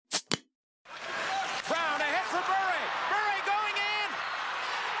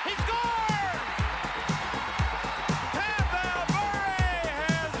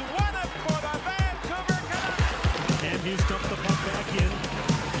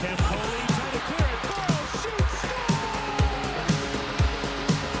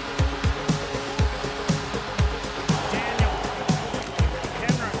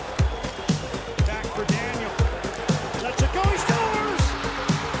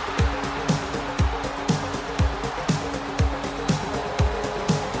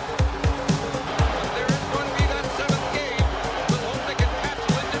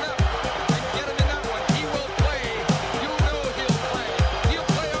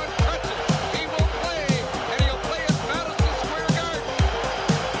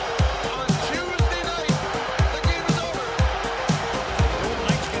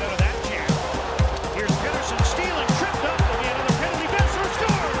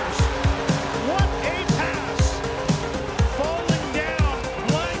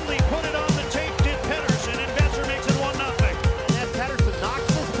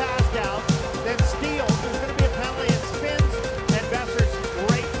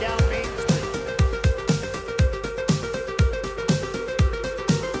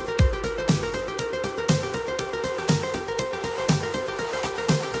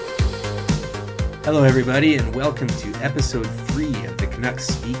Hello, everybody, and welcome to episode 3 of the Canucks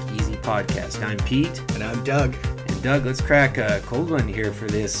Speak Easy podcast. I'm Pete. And I'm Doug. And Doug, let's crack a cold one here for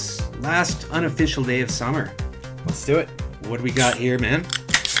this last unofficial day of summer. Let's do it. What do we got here, man?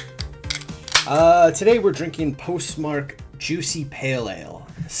 Today we're drinking Postmark Juicy Pale Ale.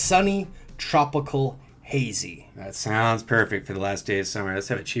 Sunny, tropical, hazy. That sounds perfect for the last day of summer. Let's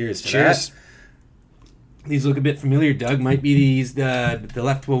have a cheers to Cheers. that. These look a bit familiar, Doug. Might be these the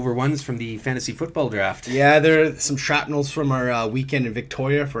leftover ones from the fantasy football draft. Yeah, there are some shrapnels from our weekend in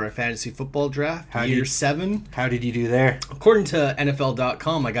Victoria for our fantasy football draft. Year 7. How did you do there? According to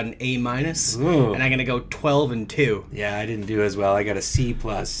NFL.com, I got an A-, Ooh. and I'm going to go 12-2. Yeah, I didn't do as well. I got a C+,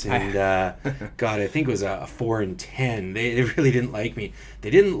 and God, I think it was a 4 and 10. They really didn't like me.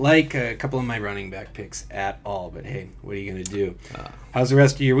 They didn't like a couple of my running back picks at all, but hey, what are you going to do? How's the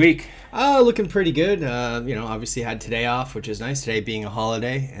rest of your week? Looking pretty good. Obviously had today off, which is nice. Today being a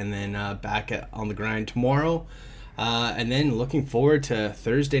holiday, and then back on the grind tomorrow. And then looking forward to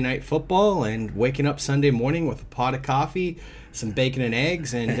Thursday night football and waking up Sunday morning with a pot of coffee, some bacon and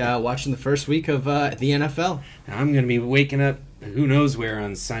eggs, and watching the first week of the NFL. I'm going to be waking up who knows where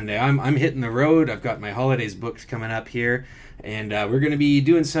on Sunday. I'm hitting the road. I've got my holidays booked coming up here. And we're going to be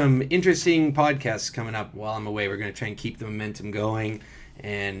doing some interesting podcasts coming up while I'm away. We're going to try and keep the momentum going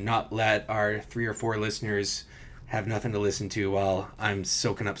and not let our 3 or 4 listeners have nothing to listen to while I'm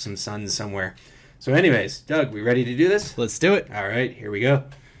soaking up some sun somewhere. So anyways, Doug, we ready to do this? Let's do it. All right, here we go.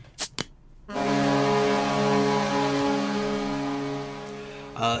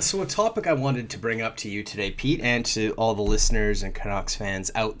 So a topic I wanted to bring up to you today, Pete, and to all the listeners and Canucks fans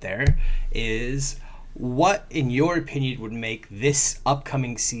out there is... what, in your opinion, would make this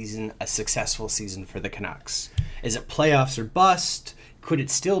upcoming season a successful season for the Canucks? Is it playoffs or bust? Could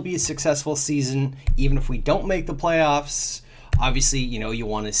it still be a successful season even if we don't make the playoffs? Obviously, you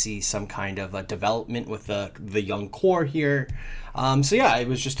want to see some kind of a development with the young core here. It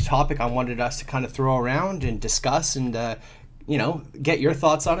was just a topic I wanted us to kind of throw around and discuss and, get your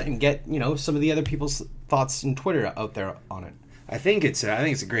thoughts on it and get, some of the other people's thoughts in Twitter out there on it. I think it's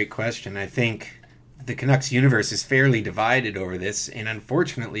a great question. I think the Canucks universe is fairly divided over this, and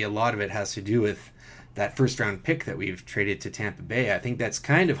unfortunately a lot of it has to do with that first round pick that we've traded to Tampa Bay. I think that's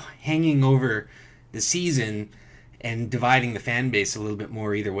kind of hanging over the season and dividing the fan base a little bit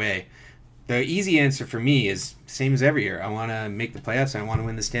more either way. The easy answer for me is same as every year. I want to make the playoffs and I want to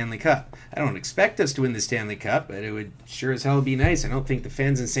win the Stanley Cup. I don't expect us to win the Stanley Cup, but it would sure as hell be nice. I don't think the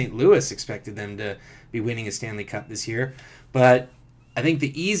fans in St. Louis expected them to be winning a Stanley Cup this year, but I think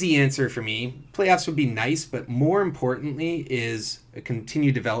the easy answer for me, playoffs would be nice, but more importantly is a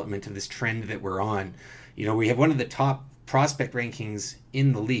continued development of this trend that we're on. We have one of the top prospect rankings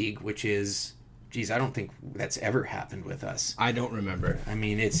in the league, which is, I don't think that's ever happened with us. I don't remember. I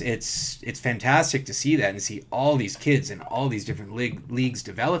mean, it's fantastic to see that and see all these kids in all these different leagues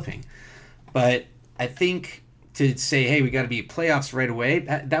developing. But I think to say, hey, we got to be playoffs right away,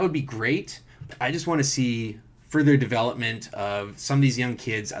 that would be great. I just want to see further development of some of these young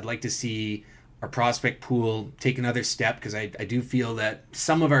kids. I'd like to see our prospect pool take another step because I do feel that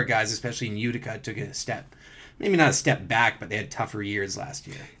some of our guys, especially in Utica, took a step, maybe not a step back, but they had tougher years last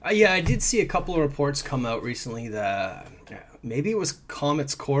year. I did see a couple of reports come out recently that maybe it was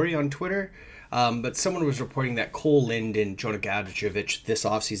Comets Corey on Twitter, but someone was reporting that Cole Lind and Jonah Gadjevich this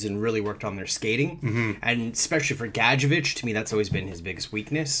offseason really worked on their skating. Mm-hmm. And especially for Gadjevich, to me, that's always been his biggest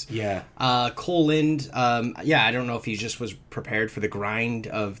weakness. Yeah. Cole Lind, I don't know if he just was prepared for the grind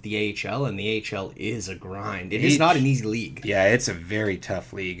of the AHL, and the AHL is a grind. It is not an easy league. Yeah, it's a very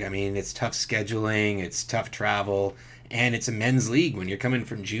tough league. I mean, it's tough scheduling, it's tough travel, and it's a men's league when you're coming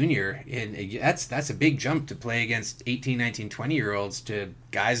from junior. And that's a big jump to play against 18, 19, 20-year-olds to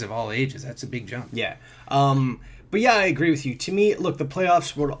guys of all ages. That's a big jump. Yeah. But yeah, I agree with you. To me, look, the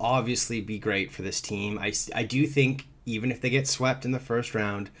playoffs would obviously be great for this team. I do think even if they get swept in the first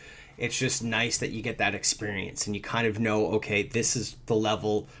round, it's just nice that you get that experience and you kind of know, okay, this is the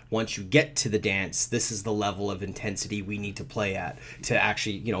level, once you get to the dance, this is the level of intensity we need to play at to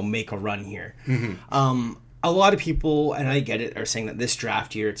actually, make a run here. Mm-hmm. A lot of people, and I get it, are saying that this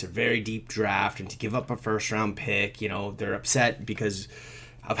draft year, it's a very deep draft, and to give up a first-round pick, they're upset because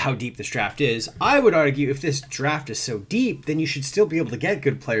of how deep this draft is. I would argue if this draft is so deep, then you should still be able to get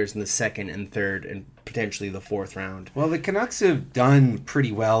good players in the second and third and potentially the fourth round. Well, the Canucks have done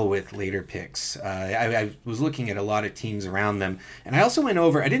pretty well with later picks. I was looking at a lot of teams around them, and I also went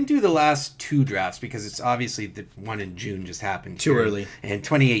over, I didn't do the last 2 drafts because it's obviously the one in June just happened. Too early. And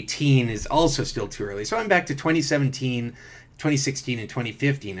 2018 is also still too early. So I'm back to 2017, 2016, and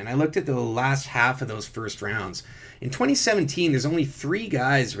 2015, and I looked at the last half of those first rounds. In 2017, there's only 3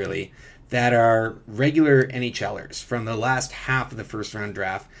 guys really that are regular NHLers from the last half of the first round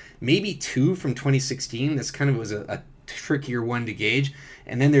draft, maybe 2 from 2016. This kind of was a trickier one to gauge.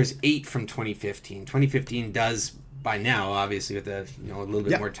 And then there's 8 from 2015. 2015 does, by now, obviously with a little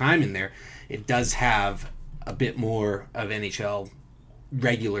bit more time in there, it does have a bit more of NHL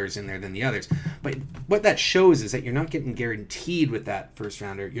regulars in there than the others. But what that shows is that you're not getting guaranteed with that first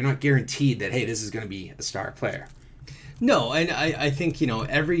rounder. You're not guaranteed that, hey, this is going to be a star player. No, and I think,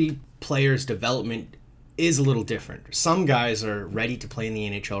 every player's development is a little different. Some guys are ready to play in the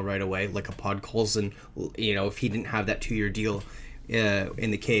NHL right away, like a Podkolzin. If he didn't have that 2-year deal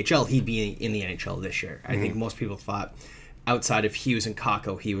in the KHL, he'd be in the NHL this year. I think most people thought, outside of Hughes and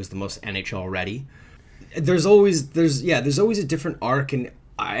Kakko, he was the most NHL ready. There's always a different arc, and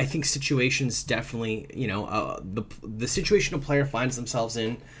I think situations definitely, the situation a player finds themselves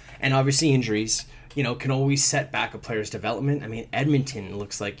in, and obviously injuries, can always set back a player's development. I mean, Edmonton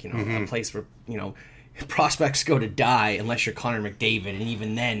looks like, a place where, prospects go to die unless you're Connor McDavid, and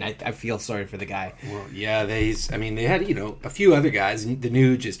even then, I feel sorry for the guy. Well, yeah, they had, a few other guys. The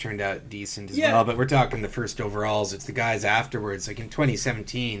Nuge just turned out decent as well, but we're talking the first overalls. It's the guys afterwards. Like in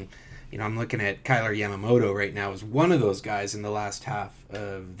 2017, I'm looking at Kyler Yamamoto right now as one of those guys in the last half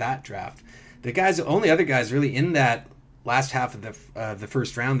of that draft. The only other guys really in that last half of the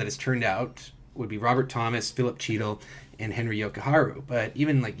first round that has turned out would be Robert Thomas, Philip Cheadle, and Henry Yokoharu. But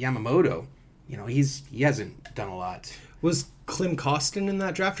even like Yamamoto, he hasn't done a lot. Was Klim Kostin in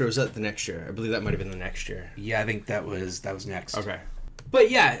that draft, or was that the next year? I believe that might have been the next year. Yeah, I think that was next. Okay. But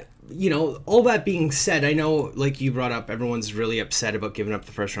yeah, all that being said, I know, like you brought up, everyone's really upset about giving up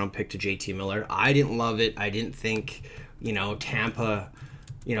the first round pick to JT Miller. I didn't love it. I didn't think, Tampa,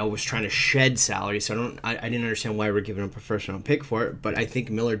 was trying to shed salary. So I didn't understand why we're giving up a first round pick for it. But I think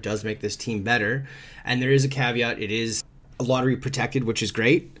Miller does make this team better. And there is a caveat. It is lottery protected, which is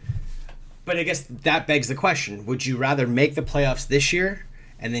great. But I guess that begs the question. Would you rather make the playoffs this year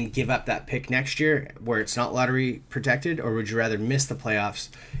and then give up that pick next year where it's not lottery protected, or would you rather miss the playoffs,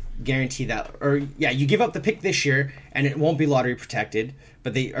 guarantee that, you give up the pick this year and it won't be lottery protected,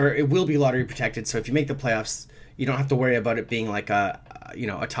 it will be lottery protected. So if you make the playoffs, you don't have to worry about it being like a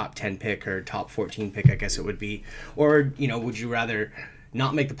top 10 pick or top 14 pick, I guess it would be. Or, would you rather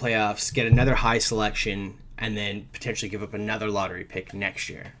not make the playoffs, get another high selection, and then potentially give up another lottery pick next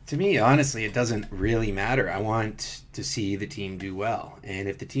year? To me, honestly, it doesn't really matter. I want to see the team do well. And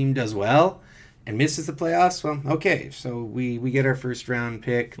if the team does well and misses the playoffs, well, okay. So we get our first round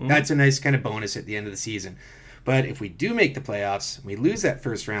pick. Mm-hmm. That's a nice kind of bonus at the end of the season. But if we do make the playoffs, we lose that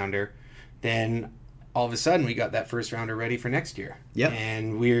first rounder, then all of a sudden we got that first rounder ready for next year. Yep.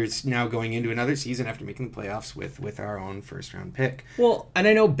 And we're now going into another season after making the playoffs with our own first round pick. Well, and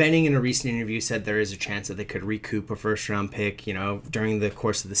I know Benning in a recent interview said there is a chance that they could recoup a first round pick, during the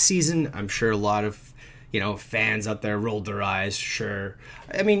course of the season. I'm sure a lot of, fans out there rolled their eyes. Sure.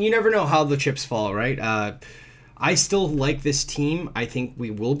 I mean, you never know how the chips fall, right? I still like this team. I think we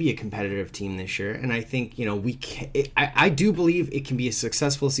will be a competitive team this year, and I think we can. I do believe it can be a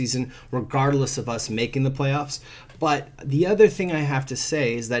successful season regardless of us making the playoffs. But the other thing I have to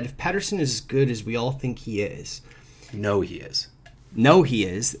say is that if Pettersson is as good as we all think he is,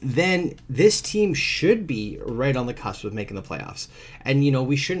 then this team should be right on the cusp of making the playoffs. And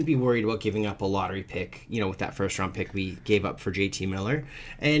we shouldn't be worried about giving up a lottery pick. With that first round pick we gave up for JT Miller,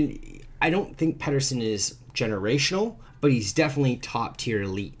 and I don't think Pettersson is generational, but he's definitely top tier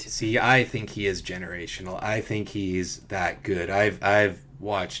elite. See, I think he is generational. I think he's that good. I've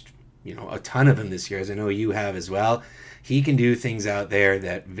watched a ton of him this year, as I know you have as well. He can do things out there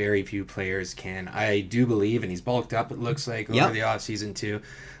that very few players can. I do believe, and he's bulked up, it looks like, over the offseason too.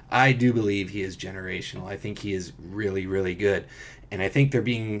 I do believe he is generational. I think he is really, really good. And I think they're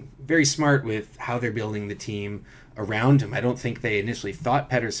being very smart with how they're building the team around him. I don't think they initially thought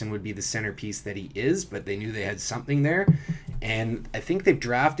Pettersson would be the centerpiece that he is, but they knew they had something there. And I think they've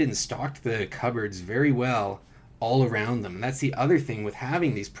drafted and stocked the cupboards very well all around them. And that's the other thing with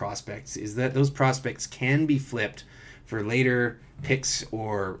having these prospects, is that those prospects can be flipped for later picks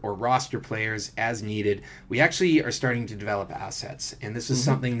or roster players as needed. We actually are starting to develop assets, and this is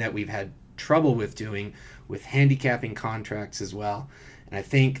something that we've had trouble with doing, with handicapping contracts as well. And I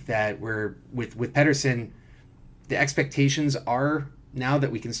think that we're with Pettersson, the expectations are now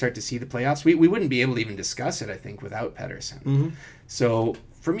that we can start to see the playoffs. We wouldn't be able to even discuss it, I think, without Pettersson. Mm-hmm. So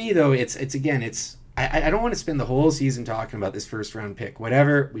for me, though, it's I don't want to spend the whole season talking about this first round pick.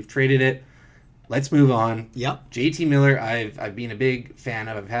 Whatever, we've traded it. Let's move on. Yep. JT Miller, I've been a big fan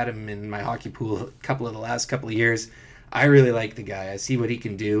of. I've had him in my hockey pool a couple of the last couple of years. I really like the guy. I see what he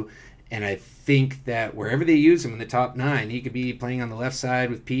can do. And I think that wherever they use him in the top 9, he could be playing on the left side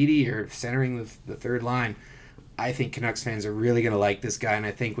with Petey or centering the third line. I think Canucks fans are really going to like this guy, and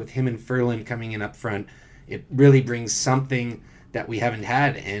I think with him and Ferland coming in up front, it really brings something that we haven't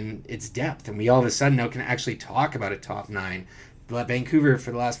had, and it's depth. And we all of a sudden now can actually talk about a top 9. Vancouver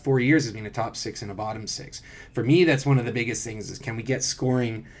for the last 4 years has been a top 6 and a bottom 6. For me, that's one of the biggest things is can we get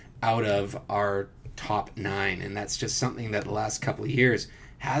scoring out of our top 9? And that's just something that the last couple of years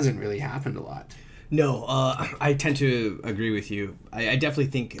hasn't really happened a lot. No, I tend to agree with you. I definitely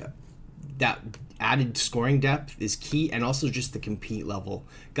think that added scoring depth is key, and also just the compete level.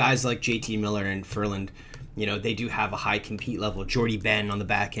 Guys like JT Miller and Ferland, they do have a high compete level. Jordy Ben on the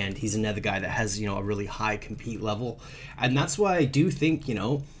back end, he's another guy that has, a really high compete level. And that's why I do think,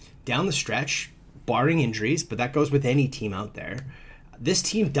 down the stretch, barring injuries, but that goes with any team out there, this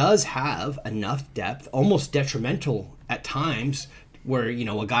team does have enough depth, almost detrimental at times, where,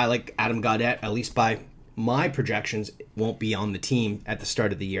 a guy like Adam Gaudette, at least by my projections, won't be on the team at the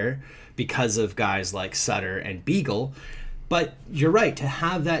start of the year because of guys like Sutter and Beagle. But you're right, to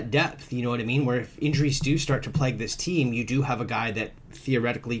have that depth, you know what I mean, where if injuries do start to plague this team, you do have a guy that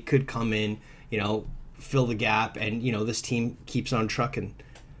theoretically could come in, fill the gap, and, this team keeps on trucking.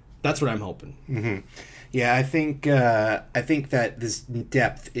 That's what I'm hoping. Mm-hmm. Yeah, I think that this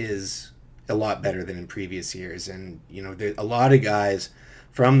depth is a lot better than in previous years. And, a lot of guys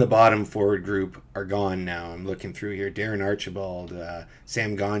from the bottom forward group are gone now. I'm looking through here. Darren Archibald,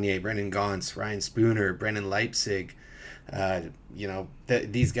 Sam Gagner, Brendan Gaunce, Ryan Spooner, Brendan Leipzig.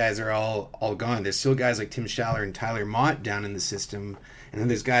 These guys are all gone. There's still guys like Tim Schaller and Tyler Mott down in the system. And then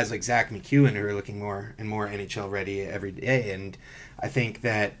there's guys like Zach McEwen who are looking more and more NHL ready every day. And I think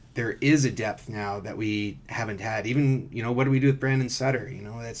that there is a depth now that we haven't had. Even, what do we do with Brandon Sutter?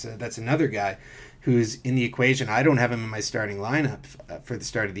 That's another guy who's in the equation. I don't have him in my starting lineup for the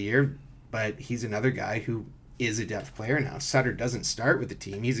start of the year, but he's another guy who is a depth player now. Sutter doesn't start with the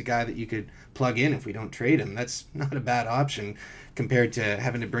team. He's a guy that you could plug in if we don't trade him. That's not a bad option compared to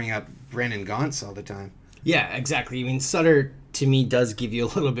having to bring up Brendan Gaunce all the time. Yeah, exactly. I mean, Sutter, to me, does give you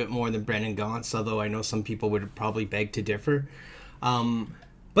a little bit more than Brendan Gaunce, although I know some people would probably beg to differ.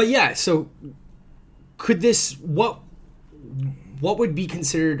 But yeah, so could this, what would be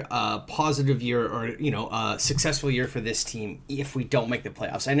considered a positive year or, a successful year for this team if we don't make the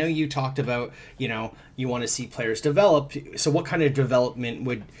playoffs? I know you talked about, you want to see players develop. So what kind of development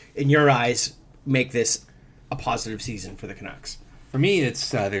would, in your eyes, make this a positive season for the Canucks? For me,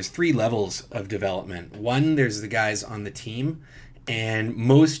 it's there's 3 levels of development. One, there's the guys on the team, and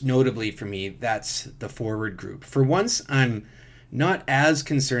most notably for me, that's the forward group. For once, I'm not as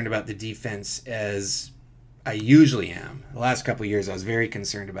concerned about the defense as I usually am. The last couple of years, I was very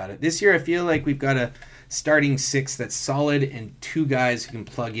concerned about it. This year, I feel like we've got a starting 6 that's solid and 2 guys who can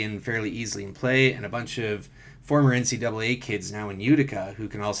plug in fairly easily and play, and a bunch of former NCAA kids now in Utica who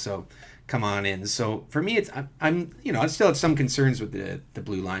can also come on in. So for me, I still have some concerns with the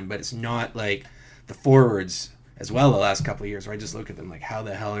blue line, but it's not like the forwards as well the last couple of years where I just look at them like, how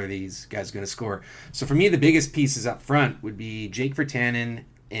the hell are these guys going to score? So for me, the biggest pieces up front would be Jake Virtanen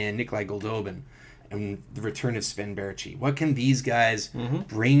and Nikolai Goldobin and the return of Sven Baertschi. What can these guys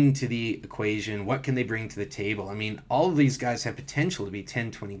bring to the equation? What can they bring to the table? I mean, all of these guys have potential to be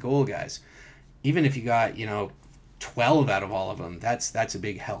 10, 20 goal guys. Even if you got, 12 out of all of them, that's a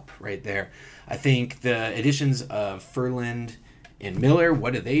big help right there. I think the additions of Ferland and Miller,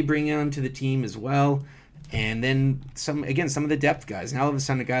 what do they bring onto the team as well? And then some of the depth guys. Now all of a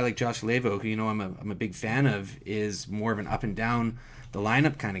sudden a guy like Josh Levo, who I'm a big fan of, is more of an up and down the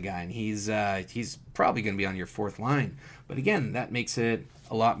lineup kind of guy, and he's probably going to be on your 4th line. But again, that makes it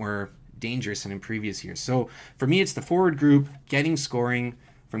a lot more dangerous than in previous years. So for me, it's the forward group getting scoring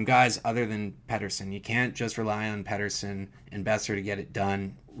from guys other than Pettersson. You can't just rely on Pettersson and Besser to get it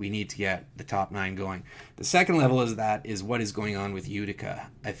done. We need to get the top 9 going. The second level is what is going on with Utica.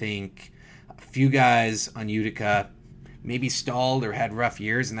 I think a few guys on Utica maybe stalled or had rough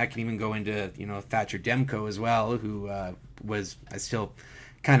years, and that can even go into Thatcher Demko as well, who I still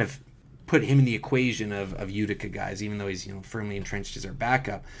kind of put him in the equation of Utica guys, even though he's firmly entrenched as our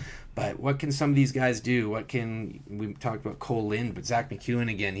backup. But what can some of these guys do? We talked about Cole Lind, but Zach McEwen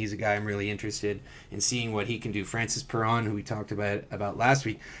again, he's a guy I'm really interested in seeing what he can do. Francis Perron, who we talked about last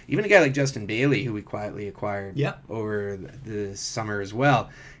week, even a guy like Justin Bailey, who we quietly acquired over the summer as well.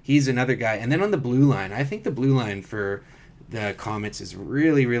 He's another guy. And then on the blue line, I think the blue line for the Comets is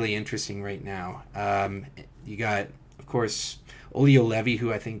really, really interesting right now. You got, of course, Olio Levy,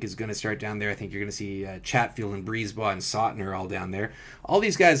 who I think is going to start down there. I think you're going to see Chatfield and Breezeball and Sautner all down there. All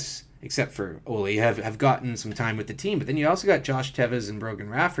these guys, except for Ole, have gotten some time with the team. But then you also got Josh Tevez and Brogan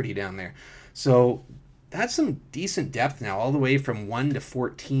Rafferty down there. So that's some decent depth now, all the way from 1 to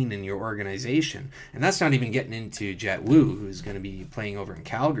 14 in your organization. And that's not even getting into Jet Wu, who's going to be playing over in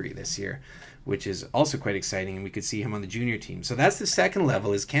Calgary this year, which is also quite exciting, and we could see him on the junior team. So that's the second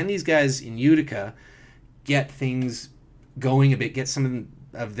level, is can these guys in Utica get things going a bit, get some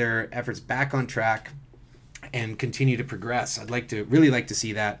of their efforts back on track, and continue to progress. Really like to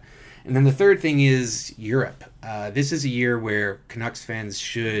see that. And then the third thing is Europe. This is a year where Canucks fans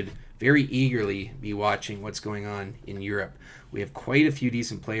should very eagerly be watching what's going on in Europe. We have quite a few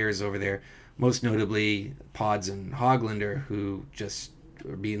decent players over there, most notably Pods and Hoglander, who just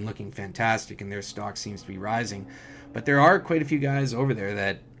are looking fantastic, and their stock seems to be rising. But there are quite a few guys over there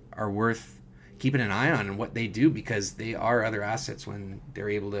that are worth keeping an eye on and what they do, because they are other assets when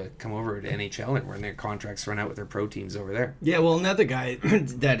they're able to come over to NHL and when their contracts run out with their pro teams over there. Yeah, well, another guy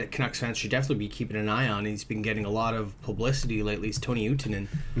that Canucks fans should definitely be keeping an eye on, he's been getting a lot of publicity lately, is Tony Uutinen.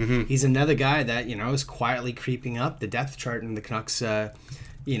 Mm-hmm. He's another guy that, is quietly creeping up the depth chart in the Canucks,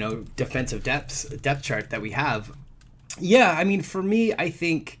 defensive depth chart that we have. Yeah, I mean, for me, I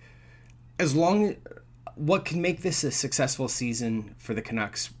think what can make this a successful season for the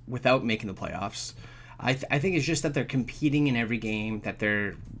Canucks without making the playoffs, I think it's just that they're competing in every game, that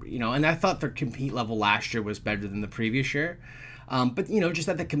they're, and I thought their compete level last year was better than the previous year. But, just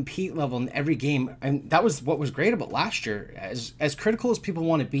at the compete level in every game, and that was what was great about last year. As critical as people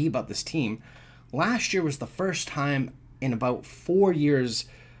want to be about this team, last year was the first time in about 4 years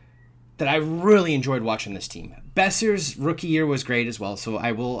that I really enjoyed watching this team. Besser's rookie year was great as well, so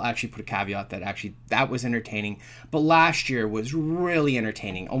I will actually put a caveat that was entertaining. But last year was really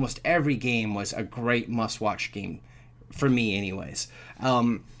entertaining. Almost every game was a great must-watch game, for me anyways.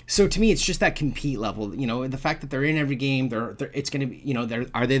 So to me, it's just that compete level. The fact that they're in every game, it's going to be,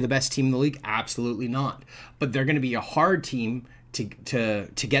 are they the best team in the league? Absolutely not. But they're going to be a hard team to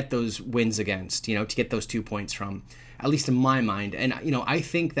get those wins against, to get those 2 points from, at least in my mind. And, I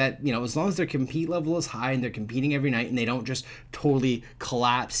think that, as long as their compete level is high and they're competing every night and they don't just totally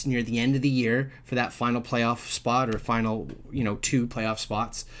collapse near the end of the year for that final playoff spot or final, 2 playoff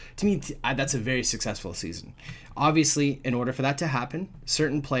spots, to me, that's a very successful season. Obviously, in order for that to happen,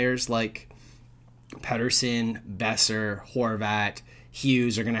 certain players like Pettersson, Besser, Horvat,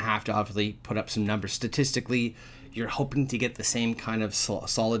 Hughes are going to have to obviously put up some numbers statistically. You're hoping to get the same kind of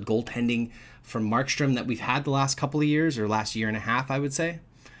solid goaltending from Markstrom that we've had the last couple of years, or last year and a half, I would say.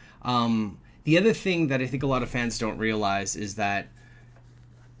 The other thing that I think a lot of fans don't realize is that,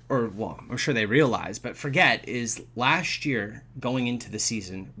 I'm sure they realize, but forget, is last year, going into the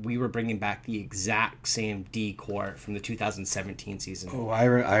season, we were bringing back the exact same D core from the 2017 season. Oh, I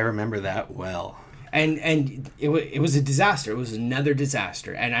remember that well. And it was a disaster. It was another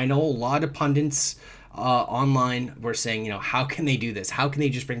disaster. And I know a lot of pundits online were saying, how can they do this? How can they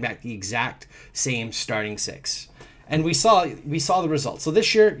just bring back the exact same starting six? And we saw the results. So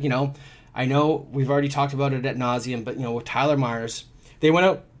this year, I know we've already talked about it ad nauseum, but with Tyler Myers, they went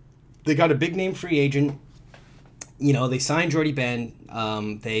out, they got a big name free agent. They signed Jordy Ben.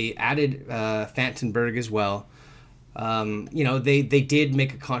 They added Fantenberg as well. They did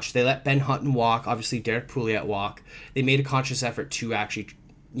make a conscious. They let Ben Hutton walk. Obviously, Derek Pouliot walk. They made a conscious effort to actually,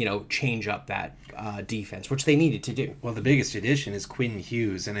 change up that defense, which they needed to do. Well, the biggest addition is Quinn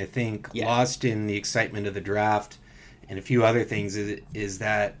Hughes, and I think lost in the excitement of the draft and a few other things is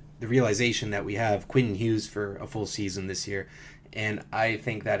that the realization that we have Quinn Hughes for a full season this year. And I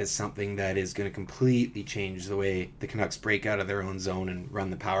think that is something that is going to completely change the way the Canucks break out of their own zone and run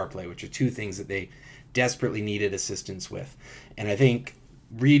the power play, which are two things that they desperately needed assistance with. And I think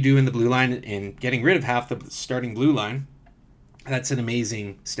redoing the blue line and getting rid of half the starting blue line, that's an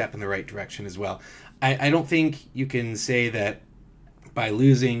amazing step in the right direction as well. I don't think you can say that by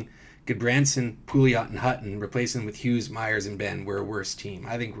losing Goodbranson, Pouliot, and Hutton, replacing them with Hughes, Myers, and Ben, we're a worse team.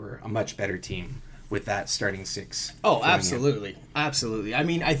 I think we're a much better team with that starting six. Oh, absolutely. Absolutely. I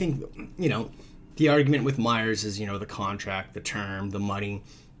mean, I think, the argument with Myers is, the contract, the term, the money.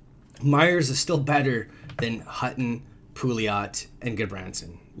 Myers is still better than Hutton, Pouliot, and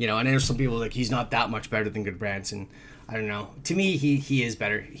Goodbranson. And I know some people are like, he's not that much better than Goodbranson. I don't know. To me, he is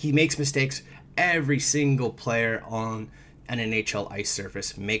better. He makes mistakes. Every single player on an NHL ice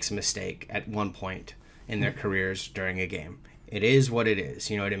surface makes a mistake at one point in their careers during a game. It is what it is.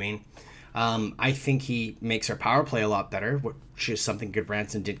 You know what I mean? I think he makes our power play a lot better, which is something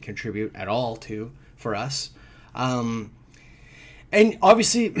Goodbranson didn't contribute at all to for us. And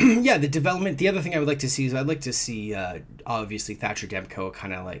obviously, yeah, the development. The other thing I would like to see is I'd like to see, obviously, Thatcher Demko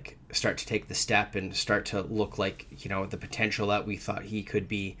kind of like start to take the step and start to look like, the potential that we thought he could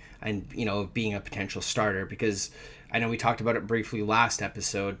be, and, being a potential starter. Because I know we talked about it briefly last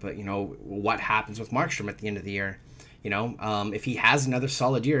episode, but, what happens with Markstrom at the end of the year? If he has another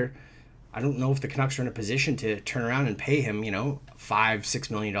solid year, I don't know if the Canucks are in a position to turn around and pay him,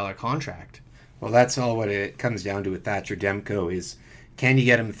 $5-6 million contract. Well, that's all what it comes down to with Thatcher Demko is, can you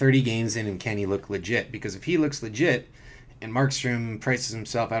get him 30 games in and can he look legit? Because if he looks legit and Markstrom prices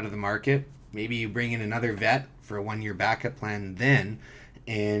himself out of the market, maybe you bring in another vet for a 1-year backup plan then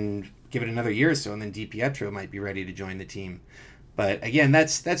and give it another year or so, and then DiPietro might be ready to join the team. But again,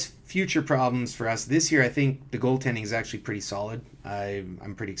 that's future problems for us. This year, I think the goaltending is actually pretty solid.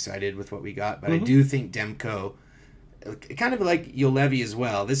 I'm pretty excited with what we got. But I do think Demko, kind of like Juolevi as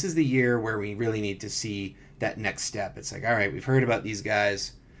well, this is the year where we really need to see that next step. It's like, all right, we've heard about these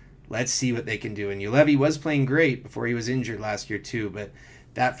guys. Let's see what they can do. And Juolevi was playing great before he was injured last year too. But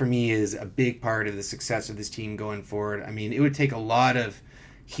that, for me, is a big part of the success of this team going forward. I mean, it would take a lot of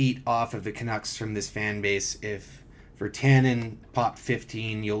heat off of the Canucks from this fan base if Virtanen popped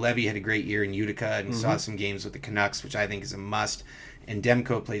 15, Juolevi had a great year in Utica and saw some games with the Canucks, which I think is a must, and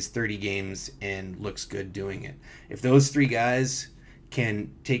Demko plays 30 games and looks good doing it. If those three guys can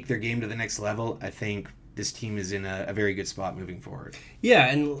take their game to the next level, I think this team is in a very good spot moving forward. Yeah,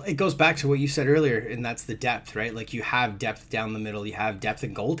 and it goes back to what you said earlier, and that's the depth, right? Like, you have depth down the middle, you have depth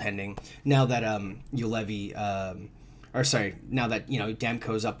in goaltending. Now that Juolevi, now that,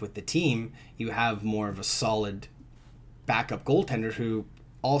 Demko's up with the team, you have more of a solid backup goaltender who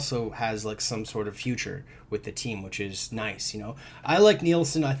also has like some sort of future with the team, which is nice. I like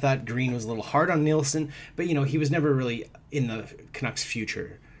Nielsen. I thought Green was a little hard on Nielsen, but he was never really in the Canucks'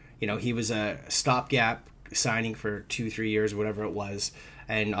 future. He was a stopgap signing for 2-3 years, whatever it was,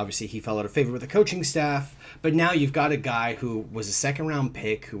 and obviously he fell out of favor with the coaching staff. But now you've got a guy who was a second-round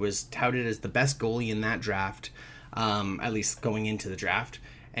pick, who was touted as the best goalie in that draft, at least going into the draft.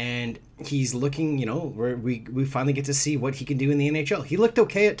 And he's looking, where we finally get to see what he can do in the NHL. He looked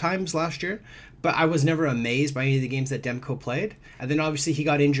okay at times last year, but I was never amazed by any of the games that Demko played. And then obviously he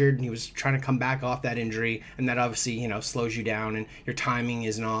got injured and he was trying to come back off that injury, and that obviously, slows you down and your timing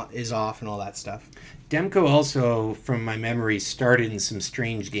is off and all that stuff. Demko also, from my memory, started in some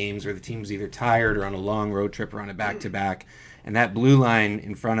strange games where the team was either tired or on a long road trip or on a back-to-back, and that blue line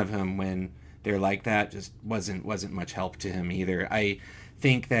in front of him when they're like that just wasn't much help to him either. I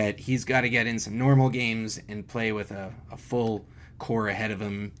think that he's got to get in some normal games and play with a full core ahead of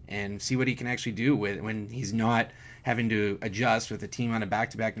him and see what he can actually do with when he's not having to adjust with a team on a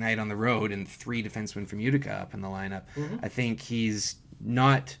back-to-back night on the road and 3 defensemen from Utica up in the lineup. I think he's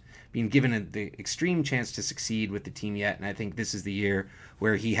not being given the extreme chance to succeed with the team yet, and I think this is the year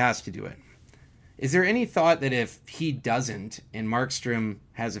where he has to do it. Is there any thought that if he doesn't and Markstrom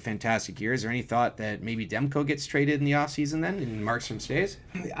has a fantastic year, is there any thought that maybe Demko gets traded in the offseason then and Markstrom stays?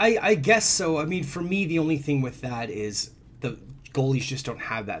 I guess so. I mean, for me, the only thing with that is the goalies just don't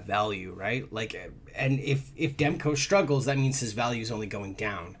have that value, right? Like, and if Demko struggles, that means his value is only going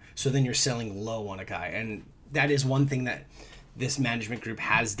down. So then you're selling low on a guy. And that is one thing that this management group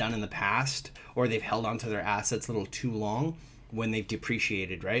has done in the past, or they've held onto their assets a little too long when they've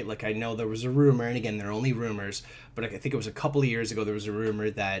depreciated, right? Like, I know there was a rumor, and again, they're only rumors, but I think it was a couple of years ago, there was a rumor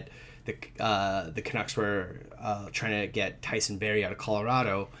that the Canucks were trying to get Tyson Barrie out of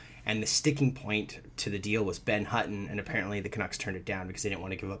Colorado, and the sticking point to the deal was Ben Hutton, and apparently the Canucks turned it down because they didn't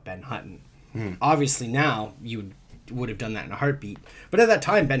want to give up Ben Hutton. Obviously now, you would have done that in a heartbeat. But at that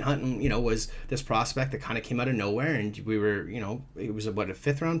time, Ben Hutton, was this prospect that kind of came out of nowhere, and we were, it was a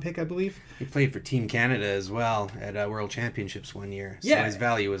 5th-round pick, I believe. He played for Team Canada as well at World Championships one year, so his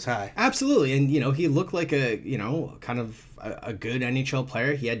value was high. Absolutely, and he looked like a kind of a good NHL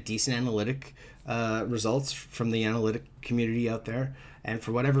player. He had decent analytic results from the analytic community out there, and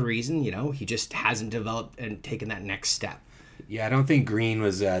for whatever reason, he just hasn't developed and taken that next step. Yeah, I don't think Green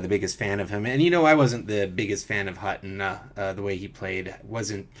was the biggest fan of him. And, I wasn't the biggest fan of Hutton, the way he played. I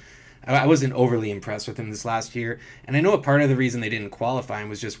wasn't overly impressed with him this last year. And I know a part of the reason they didn't qualify him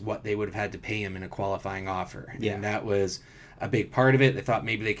was just what they would have had to pay him in a qualifying offer. Yeah. And that was a big part of it. They thought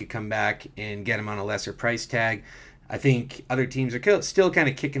maybe they could come back and get him on a lesser price tag. I think other teams are still kind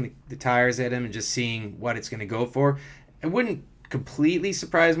of kicking the tires at him and just seeing what it's going to go for. It wouldn't completely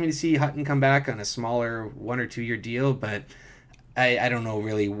surprise me to see Hutton come back on a smaller 1 or 2 year deal, but I don't know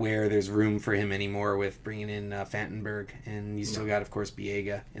really where there's room for him anymore with bringing in Fantenberg, and you still got, of course,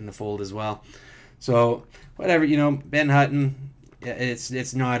 Biega in the fold as well. So, whatever, Ben Hutton,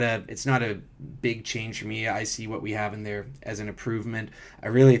 It's not a big change for me. I see what we have in there as an improvement. I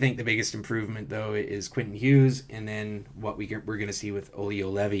really think the biggest improvement though is Quentin Hughes, and then what we're going to see with Olli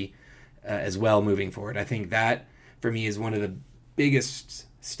Juolevi as well moving forward. I think that for me is one of the biggest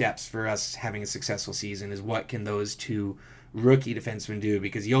steps for us having a successful season is what can those two rookie defensemen do,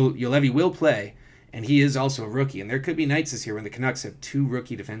 because Juolevi will play, and he is also a rookie, and there could be nights this year when the Canucks have two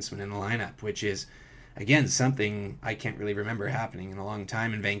rookie defensemen in the lineup, which is again something I can't really remember happening in a long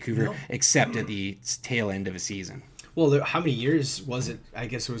time in Vancouver, except at the tail end of a season. Well, how many years was it? I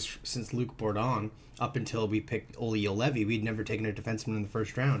guess it was since Luc Bourdon up until we picked Olli Juolevi. We'd never taken a defenseman in the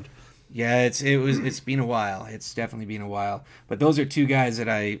first round. Yeah, it's been a while. It's definitely been a while. But those are two guys that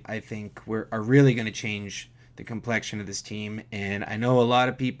I think are really going to change the complexion of this team. And I know a lot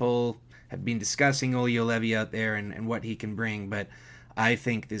of people have been discussing Olli Juolevi out there and what he can bring, but I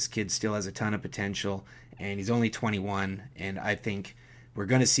think this kid still has a ton of potential, and he's only 21, and I think we're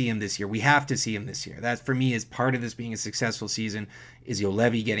going to see him this year. We have to see him this year. That, for me, is part of this being a successful season, is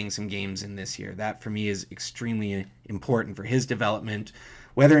Juolevi getting some games in this year. That, for me, is extremely important for his development.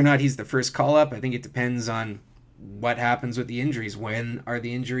 Whether or not he's the first call-up, I think it depends on what happens with the injuries. When are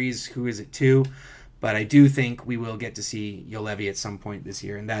the injuries? Who is it to? But I do think we will get to see Juolevi at some point this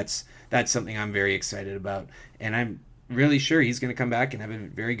year, and that's something I'm very excited about. And I'm really sure he's going to come back and have a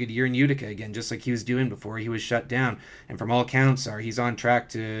very good year in Utica again, just like he was doing before he was shut down. And from all accounts, he's on track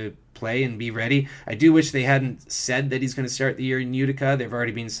to play and be ready. I do wish they hadn't said that he's going to start the year in Utica. There have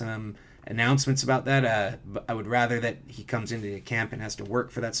already been some announcements about that. I would rather that he comes into camp and has to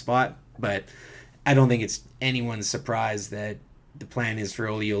work for that spot, but I don't think it's anyone's surprise that the plan is for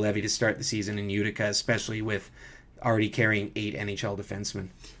Olli Juolevi to start the season in Utica, especially with already carrying 8 NHL defensemen.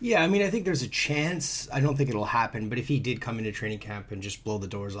 Yeah, I mean, I think there's a chance. I don't think it'll happen, but if he did come into training camp and just blow the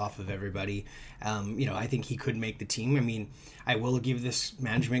doors off of everybody, I think he could make the team. I mean, I will give this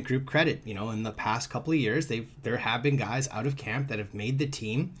management group credit. In the past couple of years, there have been guys out of camp that have made the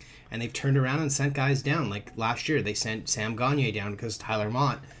team, and they've turned around and sent guys down. Like last year, they sent Sam Gagner down because Tyler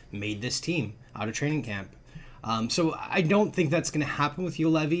Mott made this team out of training camp. So I don't think that's going to happen with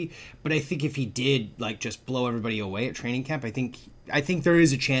Juolevi, but I think if he did just blow everybody away at training camp, I think there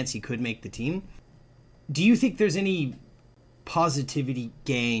is a chance he could make the team. Do you think there's any positivity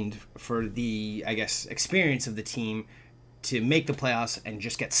gained for the, experience of the team to make the playoffs and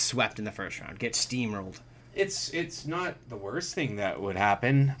just get swept in the first round, get steamrolled? It's not the worst thing that would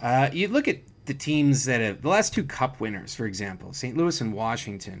happen. You look at the teams that have the last 2 Cup winners, for example, St. Louis and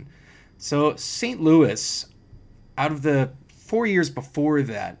Washington. So St. Louis, out of the 4 years before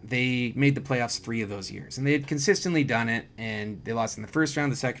that, they made the playoffs 3 of those years. And they had consistently done it, and they lost in the first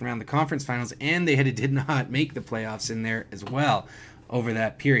round, the second round, the conference finals, and they did not make the playoffs in there as well over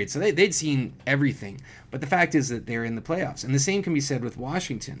that period. So they'd seen everything. But the fact is that they're in the playoffs. And the same can be said with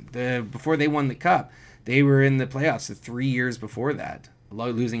Washington. Before they won the Cup, they were in the playoffs the 3 years before that,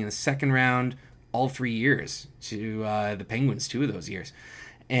 losing in the second round all 3 years to the Penguins 2 of those years.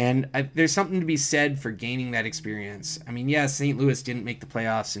 And there's something to be said for gaining that experience. I mean, yes, St. Louis didn't make the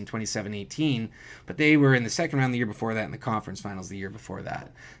playoffs in 27-18, but they were in the second round the year before that and the conference finals the year before that.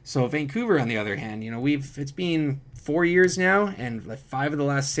 So Vancouver, on the other hand, it's been 4 years now, and 5 of the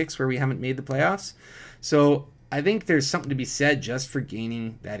last 6 where we haven't made the playoffs. So I think there's something to be said just for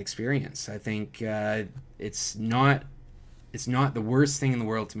gaining that experience. I think it's not the worst thing in the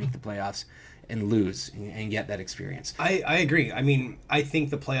world to make the playoffs and lose and get that experience. I agree. I mean, I think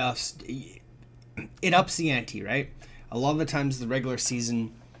the playoffs, it ups the ante, right? A lot of the times the regular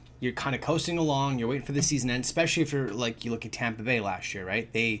season, you're kind of coasting along, you're waiting for the season to end, especially if you're you look at Tampa Bay last year,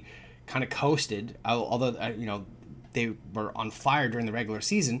 right? They kind of coasted, although, they were on fire during the regular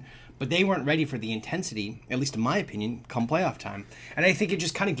season, but they weren't ready for the intensity, at least in my opinion, come playoff time. And I think it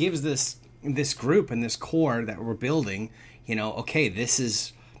just kind of gives this group and this core that we're building, okay, this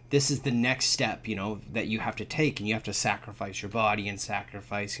is the next step, that you have to take, and you have to sacrifice your body and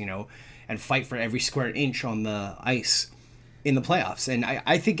sacrifice, and fight for every square inch on the ice in the playoffs. And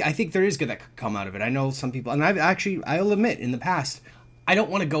I think there is good that could come out of it. I know some people, and I'll admit, in the past, I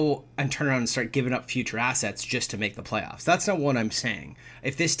don't want to go and turn around and start giving up future assets just to make the playoffs. That's not what I'm saying.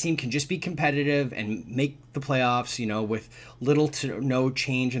 If this team can just be competitive and make the playoffs, with little to no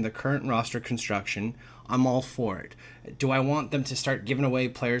change in the current roster construction, I'm all for it. Do I want them to start giving away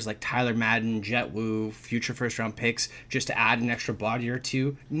players like Tyler Madden, Jet Wu, future first-round picks just to add an extra body or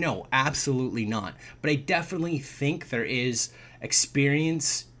two? No, absolutely not. But I definitely think there is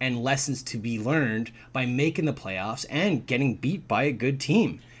experience and lessons to be learned by making the playoffs and getting beat by a good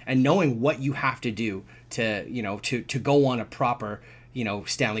team and knowing what you have to do to go on a proper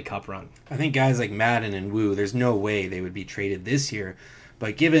Stanley Cup run. I think guys like Madden and Wu, there's no way they would be traded this year.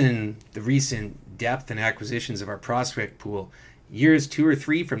 But given the recent depth and acquisitions of our prospect pool, years 2 or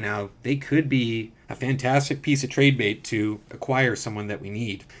 3 from now, they could be a fantastic piece of trade bait to acquire someone that we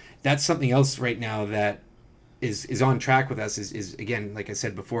need. That's something else right now that is on track with us is again, like I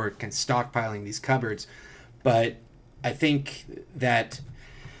said before, kind of stockpiling these cupboards. But I think that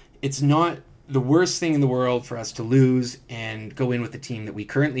it's not the worst thing in the world for us to lose and go in with the team that we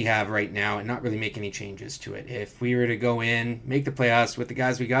currently have right now and not really make any changes to it. If we were to go in, make the playoffs with the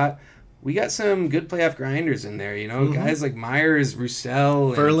guys we got some good playoff grinders in there, guys like Myers,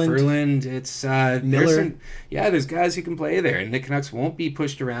 Roussel, Ferland. It's Miller. There's guys who can play there, and the Canucks won't be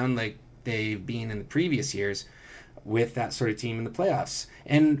pushed around like they've been in the previous years with that sort of team in the playoffs.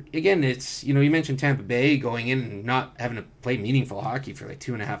 And again, it's, you mentioned Tampa Bay going in and not having to play meaningful hockey for like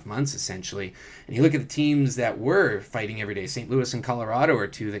 2.5 months, essentially. And you look at the teams that were fighting every day. St. Louis and Colorado are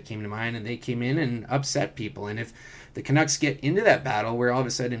two that came to mind, and they came in and upset people. And if the Canucks get into that battle where all of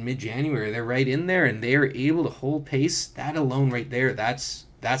a sudden in mid-January they're right in there and they're able to hold pace, that alone right there, that's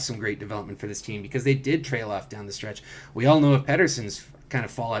some great development for this team, because they did trail off down the stretch. We all know of Pettersson's kind of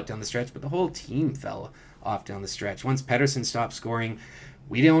fallout down the stretch, but the whole team fell off down the stretch. Once Pettersson stopped scoring,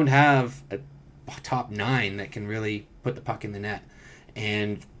 we don't have a top 9 that can really put the puck in the net.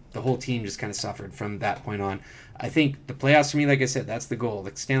 And the whole team just kind of suffered from that point on. I think the playoffs for me, like I said, that's the goal.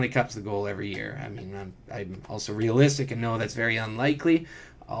 The Stanley Cup's the goal every year. I mean, I'm also realistic and know that's very unlikely.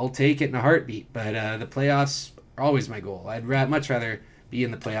 I'll take it in a heartbeat, but the playoffs are always my goal. I'd much rather be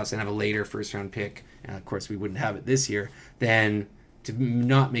in the playoffs and have a later first-round pick, and of course we wouldn't have it this year, than to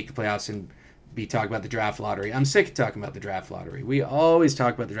not make the playoffs and be talking about the draft lottery. I'm sick of talking about the draft lottery. We always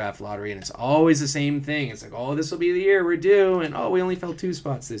talk about the draft lottery, and it's always the same thing. It's like, oh, this will be the year we're due, and we only fell 2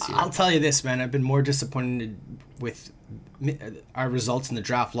 spots this year. I'll tell you this, man. I've been more disappointed with our results in the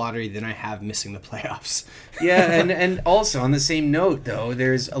draft lottery than I have missing the playoffs. Yeah, and also on the same note, though,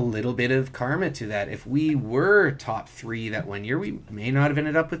 there's a little bit of karma to that. If we were top 3 that one year, we may not have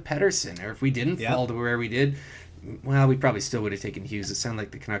ended up with Pettersson, or if we didn't fall to where we did, well, we probably still would have taken Hughes. It sounded like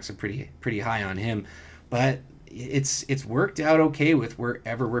the Canucks are pretty high on him, but it's worked out okay with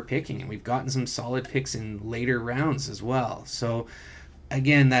wherever we're picking, and we've gotten some solid picks in later rounds as well. So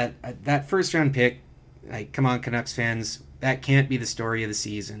again, that first round pick, like, come on, Canucks fans, that can't be the story of the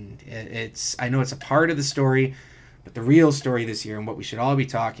season. I know it's a part of the story, but the real story this year and what we should all be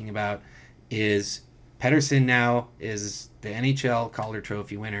talking about is Pettersson now is the NHL Calder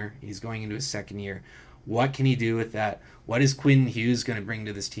Trophy winner. He's going into his second year. What can he do with that? What is Quinn Hughes going to bring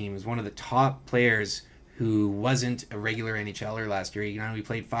to this team? He's one of the top players who wasn't a regular NHLer last year. He only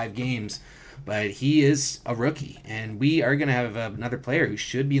played 5 games, but he is a rookie. And we are going to have another player who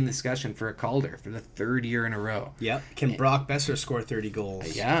should be in the discussion for a Calder for the 3rd year in a row. Yep. Can Brock Besser score 30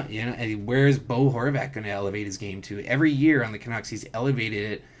 goals? Yeah. And where is Bo Horvat going to elevate his game to? Every year on the Canucks, he's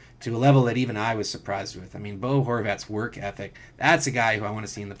elevated it to a level that even I was surprised with. I mean, Bo Horvat's work ethic, that's a guy who I want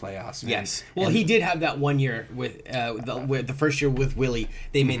to see in the playoffs. Man. Yes. Well, he did have that one year with the first year with Willie.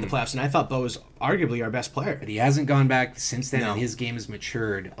 They made the playoffs, and I thought Bo was arguably our best player. But he hasn't gone back since then, and his game has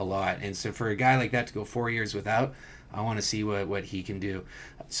matured a lot. And so for a guy like that to go 4 years without, I want to see what he can do.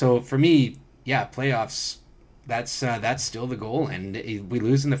 So for me, yeah, playoffs, that's still the goal. And we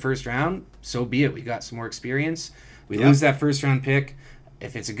lose in the first round, so be it. We got some more experience. We lose that first-round pick.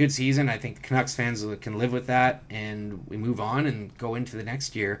 If it's a good season, I think the Canucks fans can live with that, and we move on and go into the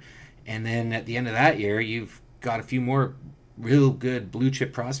next year. And then at the end of that year, you've got a few more real good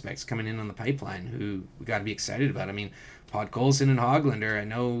blue-chip prospects coming in on the pipeline who we got to be excited about. I mean, Podkolzin and Höglander, I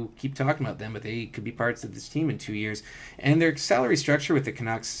know keep talking about them, but they could be parts of this team in 2 years. And their salary structure with the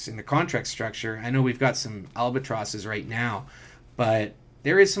Canucks and the contract structure, I know we've got some albatrosses right now, but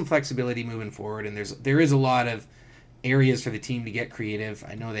there is some flexibility moving forward, and there is a lot of areas for the team to get creative.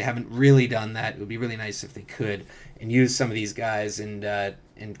 I know they haven't really done that. It would be really nice if they could and use some of these guys and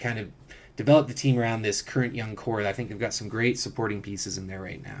kind of develop the team around this current young core. I think they've got some great supporting pieces in there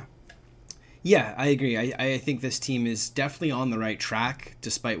right now. Yeah, I agree. I think this team is definitely on the right track,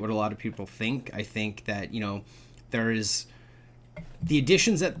 despite what a lot of people think. I think that, there is the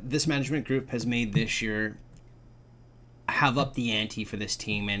additions that this management group has made this year have upped the ante for this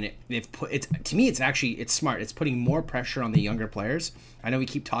team, and to me it's smart. It's putting more pressure on the younger players. I know we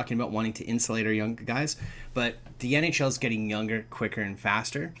keep talking about wanting to insulate our young guys, but the NHL is getting younger quicker and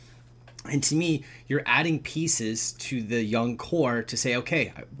faster, and to me you're adding pieces to the young core to say,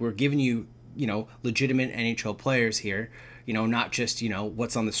 okay, we're giving you legitimate NHL players here, not just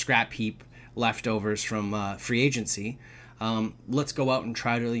what's on the scrap heap leftovers from free agency. Let's go out and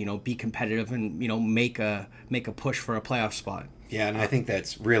try to be competitive and make a push for a playoff spot. Yeah, and I think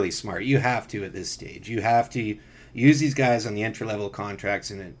that's really smart. You have to at this stage. You have to use these guys on the entry level contracts,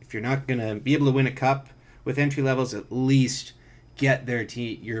 and if you're not going to be able to win a cup with entry levels, at least get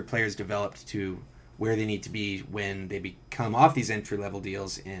your players developed to where they need to be when they become off these entry level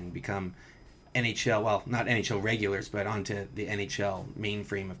deals and become NHL, well, not NHL regulars, but onto the NHL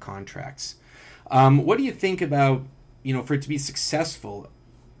mainframe of contracts. What do you think about, for it to be successful,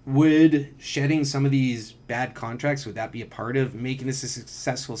 would shedding some of these bad contracts, would that be a part of making this a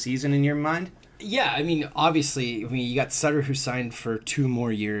successful season in your mind? Yeah, obviously, you got Sutter who signed for 2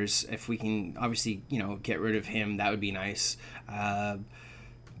 more years. If we can, obviously, get rid of him, that would be nice.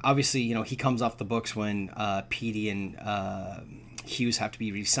 Obviously, he comes off the books when Petey and Hughes have to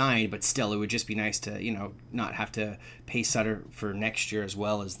be re-signed, but still, it would just be nice to, not have to pay Sutter for next year as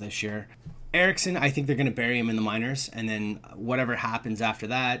well as this year. Eriksson, I think they're going to bury him in the minors, and then whatever happens after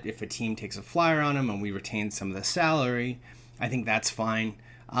that, if a team takes a flyer on him and we retain some of the salary, I think that's fine.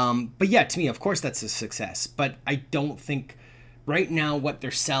 But yeah, to me, of course, that's a success. But I don't think right now what they're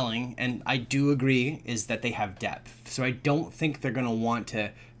selling, and I do agree, is that they have depth. So I don't think they're going to want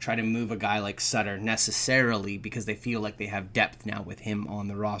to try to move a guy like Sutter necessarily because they feel like they have depth now with him on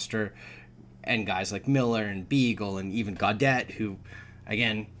the roster, and guys like Miller and Beagle and even Gaudette, who,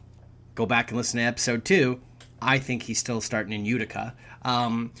 again, go back and listen to episode 2. I think he's still starting in Utica.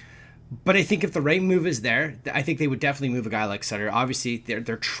 But I think if the right move is there, I think they would definitely move a guy like Sutter. Obviously,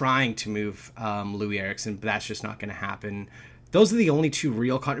 they're trying to move Louis Eriksson, but that's just not going to happen. Those are the only 2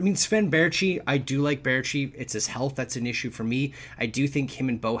 real Sven Baertschi, I do like Baertschi. It's his health that's an issue for me. I do think him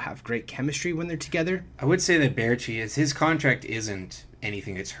and Bo have great chemistry when they're together. I would say that Baertschi, his contract isn't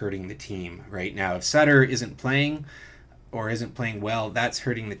anything that's hurting the team right now. If Sutter isn't playing or isn't playing well, that's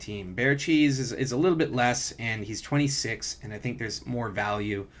hurting the team. Baertschi is a little bit less, and he's 26, and I think there's more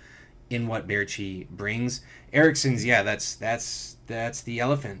value in what Baertschi brings. Eriksson's, yeah, that's the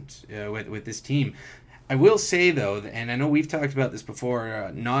elephant with this team. I will say, though, and I know we've talked about this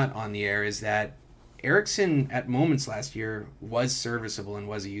before, not on the air, is that Eriksson at moments last year was serviceable and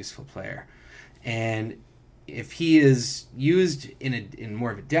was a useful player. And if he is used in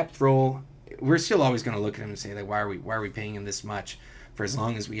more of a depth role, we're still always going to look at him and say, like, why are we paying him this much for as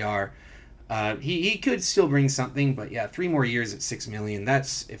long as we are? He could still bring something, but yeah, 3 more years at $6 million.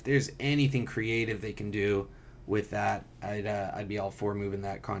 That's, if there's anything creative they can do with that, I'd be all for moving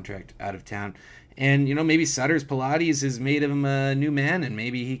that contract out of town. And maybe Sutter's Pilates has made him a new man, and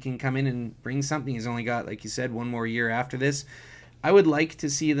maybe he can come in and bring something. He's only got, like you said, 1 more year after this. I would like to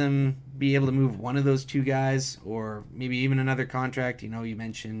see them be able to move one of those 2 guys, or maybe even another contract. You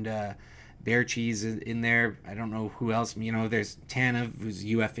mentioned Baertschi's in there. I don't know who else. There's Tanev, who's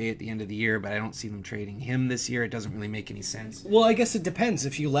UFA at the end of the year, but I don't see them trading him this year. It doesn't really make any sense. Well, I guess it depends.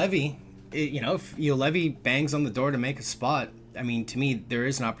 If if Levy bangs on the door to make a spot, to me, there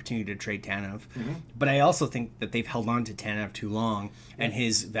is an opportunity to trade Tanev. Mm-hmm. But I also think that they've held on to Tanev too long, and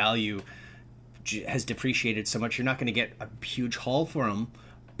his value has depreciated so much. You're not going to get a huge haul for him.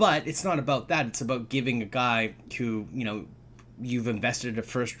 But it's not about that. It's about giving a guy who, you've invested a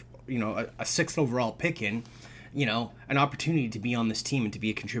 6th overall pick in, an opportunity to be on this team and to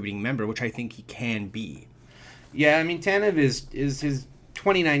be a contributing member, which I think he can be. Yeah, Tanev is his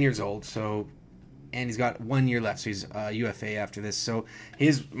 29 years old, and he's got 1 year left, so he's UFA after this. So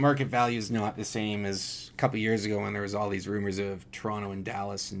his market value is not the same as a couple years ago when there was all these rumors of Toronto and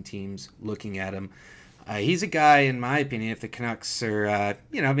Dallas and teams looking at him. He's a guy, in my opinion, if the Canucks are,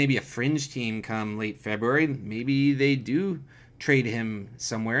 maybe a fringe team come late February, maybe they do trade him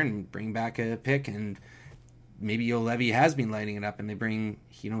somewhere and bring back a pick, and maybe Juolevi has been lighting it up and they bring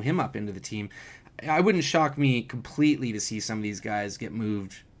him up into the team. I wouldn't shock me completely to see some of these guys get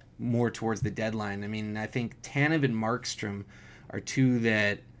moved more towards the deadline. I think Tanev and Markstrom are 2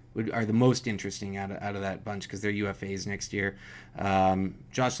 that are the most interesting out of that bunch because they're UFAs next year.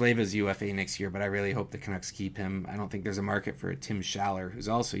 Josh Leiva's UFA next year, but I really hope the Canucks keep him. I don't think there's a market for a Tim Schaller, who's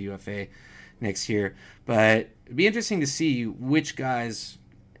also UFA next year. But it'd be interesting to see which guys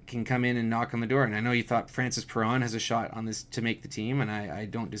can come in and knock on the door. And I know you thought Francis Perron has a shot on this to make the team, and I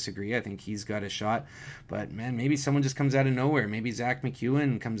don't disagree. I think he's got a shot. But, man, maybe someone just comes out of nowhere. Maybe Zach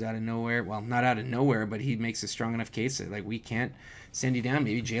McEwen comes out of nowhere. Well, not out of nowhere, but he makes a strong enough case that, like, we can't send you down.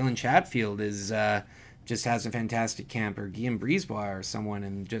 Maybe Jalen Chatfield is just has a fantastic camp, or Guillaume Brisebois or someone,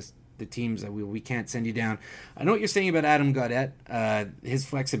 and just the teams that we can't send you down. I know what you're saying about Adam Gaudette. His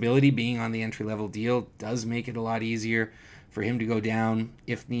flexibility being on the entry-level deal does make it a lot easier for him to go down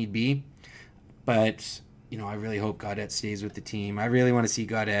if need be. But, I really hope Gaudette stays with the team. I really want to see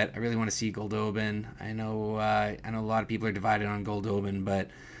Gaudette. I really want to see Goldobin. I know a lot of people are divided on Goldobin, but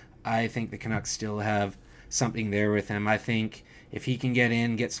I think the Canucks still have something there with him. I think If he can get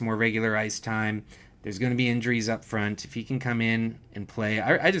in, get some more regular ice time, there's going to be injuries up front. If he can come in and play,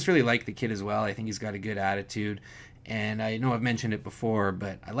 I just really like the kid as well. I think he's got a good attitude. And I know I've mentioned it before,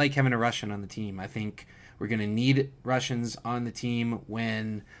 but I like having a Russian on the team. I think we're going to need Russians on the team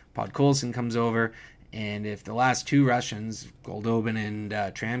when Podkolzin comes over. And if the last two Russians, Goldobin and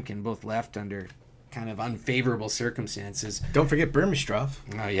Tramkin, both left under kind of unfavorable circumstances. Don't forget Burmistrov.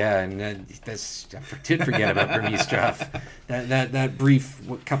 Oh yeah, and I did forget about Burmistrov. That brief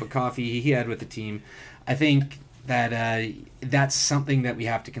cup of coffee he had with the team. I think that that's something that we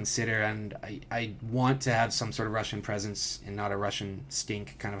have to consider, and I want to have some sort of Russian presence and not a Russian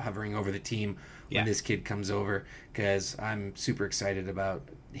stink kind of hovering over the team when this kid comes over, because I'm super excited about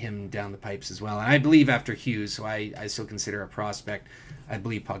him down the pipes as well. And I believe after Hughes, so I still consider a prospect, I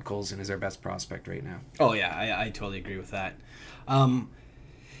believe Podkolzin is our best prospect right now. Oh yeah, I totally agree with that.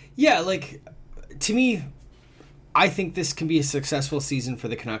 Like, to me, I think this can be a successful season for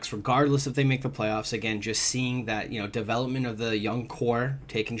the Canucks, regardless if they make the playoffs. Again, just seeing that, development of the young core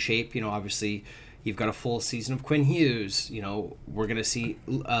taking shape. Obviously, you've got a full season of Quinn Hughes. We're going to see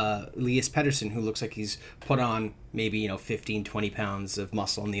Elias Pettersson, who looks like he's put on maybe, 15, 20 pounds of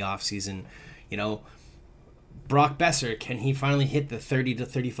muscle in the offseason. Brock Besser, can he finally hit the 30 to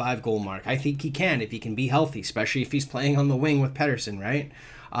 35 goal mark? I think he can if he can be healthy, especially if he's playing on the wing with Pettersson, right?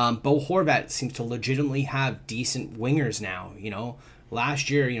 Bo Horvat seems to legitimately have decent wingers now. Last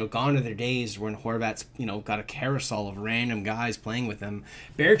year, gone are the days when Horvat's, got a carousel of random guys playing with him.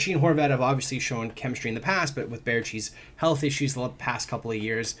 Baertschi and Horvat have obviously shown chemistry in the past, but with Baertschi's health issues the past couple of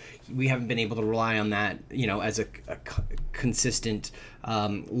years, we haven't been able to rely on that, as a consistent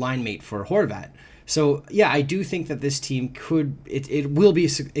line mate for Horvat. So yeah, I do think that this team can be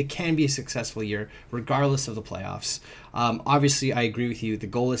a successful year regardless of the playoffs. Obviously, I agree with you. The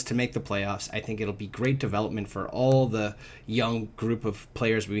goal is to make the playoffs. I think it'll be great development for all the young group of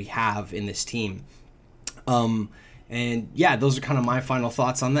players we have in this team. And yeah, those are kind of my final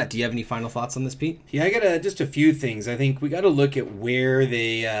thoughts on that. Do you have any final thoughts on this, Pete? Yeah, I got just a few things. I think we got to look at where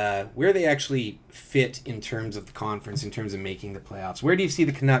they actually fit in terms of the conference, in terms of making the playoffs. Where do you see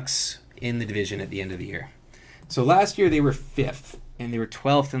the Canucks in the division at the end of the year? So last year they were 5th and they were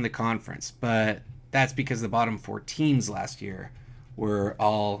 12th in the conference, but that's because the bottom 4 teams last year were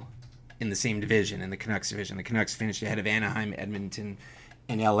all in the same division, in the Canucks division. The Canucks finished ahead of Anaheim, Edmonton,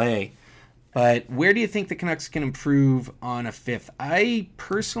 and LA. But where do you think the Canucks can improve on a 5th? I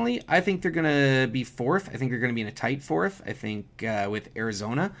think they're going to be 4th. I think they're going to be in a tight 4th, I think, with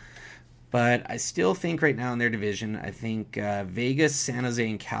Arizona. But I still think right now in their division, I think Vegas, San Jose,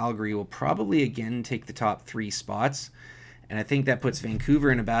 and Calgary will probably again take the top 3 spots. And I think that puts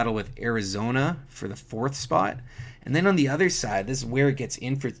Vancouver in a battle with Arizona for the 4th spot. And then on the other side, this is where it gets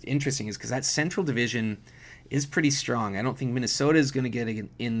interesting, is because that Central Division is pretty strong. I don't think Minnesota is going to get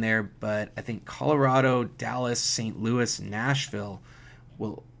in there, but I think Colorado, Dallas, St. Louis, Nashville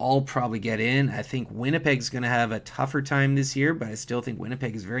will all probably get in. I think Winnipeg's going to have a tougher time this year, but I still think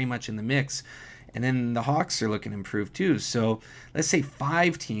Winnipeg is very much in the mix. And then the Hawks are looking improved too. So let's say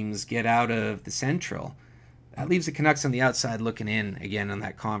 5 teams get out of the Central. That leaves the Canucks on the outside looking in again on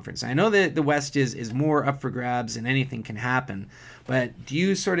that conference. I know that the West is more up for grabs and anything can happen, but do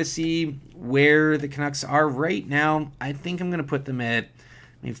you sort of see where the Canucks are right now? I think I'm going to put them at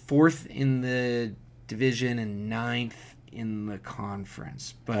 4th in the division and 9th in the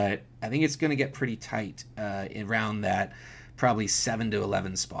conference, but I think it's going to get pretty tight around that, probably 7 to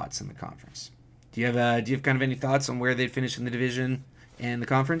 11 spots in the conference. Do you have kind of any thoughts on where they'd finish in the division and the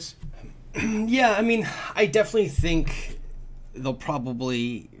conference? Yeah, I definitely think they'll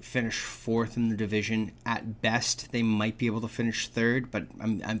probably finish 4th in the division. At best, they might be able to finish 3rd, but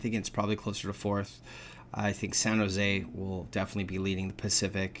I'm thinking it's probably closer to 4th. I think San Jose will definitely be leading the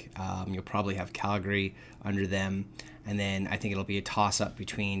Pacific. You'll probably have Calgary under them. And then I think it'll be a toss-up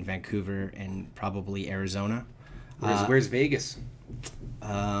between Vancouver and probably Arizona. Where's Vegas?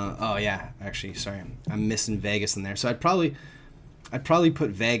 Actually, sorry. I'm missing Vegas in there. So I'd probably put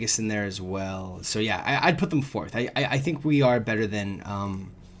Vegas in there as well. So yeah, I'd put them 4th. I think we are better than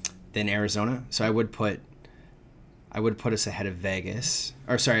Arizona. So I would put us ahead of Vegas,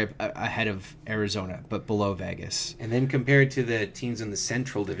 ahead of Arizona, but below Vegas. And then compared to the teams in the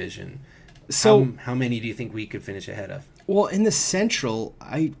Central Division, so how many do you think we could finish ahead of? Well, in the Central,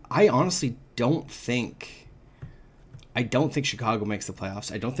 I honestly don't think Chicago makes the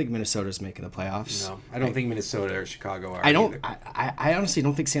playoffs. I don't think Minnesota's making the playoffs. No, I don't think Minnesota or Chicago are. I honestly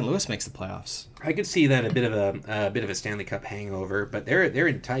don't think St. Louis makes the playoffs. I could see that a bit of a Stanley Cup hangover, but they're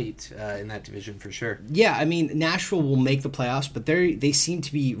in tight in that division for sure. Yeah, Nashville will make the playoffs, but they seem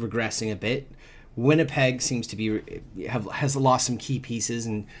to be regressing a bit. Winnipeg seems to be has lost some key pieces,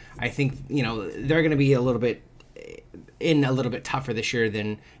 and I think they're going to be a little bit tougher this year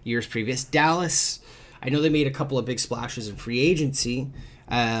than years previous. Dallas, I know they made a couple of big splashes in free agency.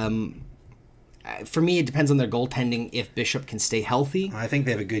 For me, it depends on their goaltending if Bishop can stay healthy. I think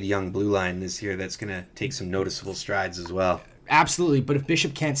they have a good young blue line this year that's going to take some noticeable strides as well. Absolutely, but if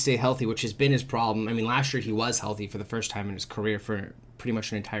Bishop can't stay healthy, which has been his problem, I mean, last year he was healthy for the first time in his career for pretty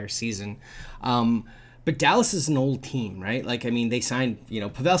much an entire season. But Dallas is an old team, right? Like, I mean, they signed,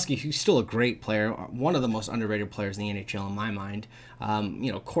 Pavelski, who's still a great player, one of the most underrated players in the NHL in my mind.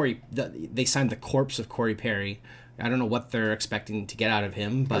 They signed the corpse of Corey Perry. I don't know what they're expecting to get out of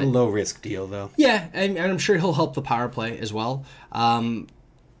him, but a low risk deal though. Yeah, and I'm sure he'll help the power play as well.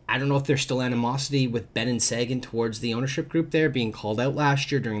 I don't know if there's still animosity with Ben and Sagan towards the ownership group there being called out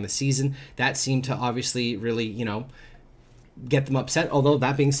last year during the season. That seemed to obviously really, get them upset. Although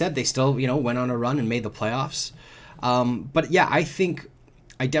that being said, they still, went on a run and made the playoffs. But yeah, I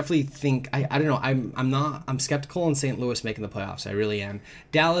definitely think I don't know. I'm skeptical on St. Louis making the playoffs. I really am.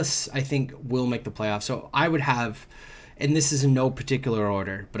 Dallas, I think, will make the playoffs. So I would have, and this is in no particular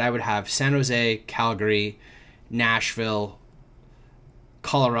order, but I would have San Jose, Calgary, Nashville,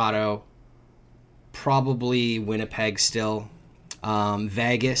 Colorado, probably Winnipeg still,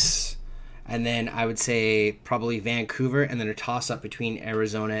 Vegas, and then I would say probably Vancouver, and then a toss-up between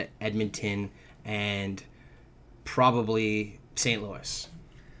Arizona, Edmonton, and probably St. Louis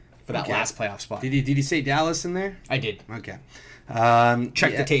for that last playoff spot. Did you say Dallas in there? I did. Okay.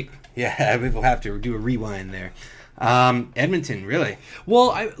 Check the tape. Yeah, we'll have to do a rewind there. Edmonton, really?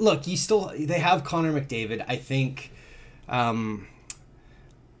 Well, they have Connor McDavid. I think...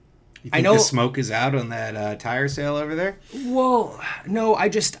 You think the smoke is out on that tire sale over there? Well, no,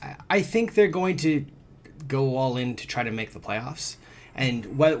 I think they're going to go all in to try to make the playoffs.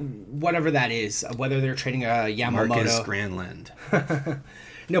 And whatever that is, whether they're trading a Yamamoto... Marcus Granlund.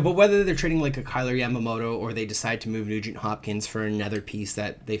 No, but whether they're trading like a Kyler Yamamoto or they decide to move Nugent Hopkins for another piece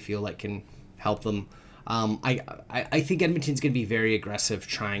that they feel like can help them, I think Edmonton's going to be very aggressive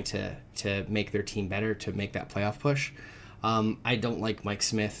trying to make their team better, to make that playoff push. I don't like Mike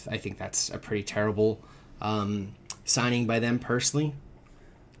Smith. I think that's a pretty terrible signing by them personally.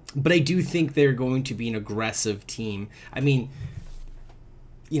 But I do think they're going to be an aggressive team. I mean,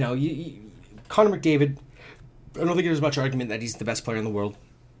 Connor McDavid, I don't think there's much argument that he's the best player in the world.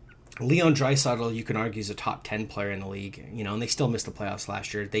 Leon Draisaitl, you can argue, is a top 10 player in the league, and they still missed the playoffs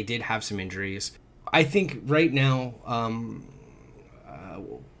last year. They did have some injuries. I think right now,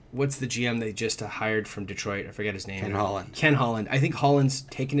 what's the GM they just hired from Detroit? I forget his name. Ken Holland. I think Holland's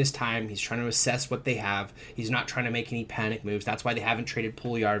taking his time. He's trying to assess what they have. He's not trying to make any panic moves. That's why they haven't traded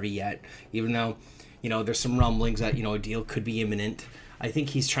Puljujarvi yet, even though, there's some rumblings that, a deal could be imminent. I think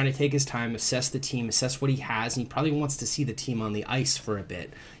he's trying to take his time, assess the team, assess what he has, and he probably wants to see the team on the ice for a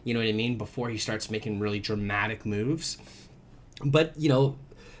bit, you know what I mean, before he starts making really dramatic moves. But,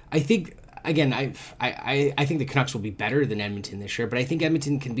 I think, again, I think the Canucks will be better than Edmonton this year, but I think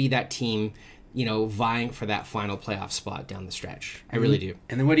Edmonton can be that team, vying for that final playoff spot down the stretch. I really do.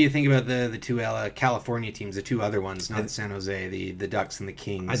 And then what do you think about the two California teams, the two other ones, not San Jose, the Ducks and the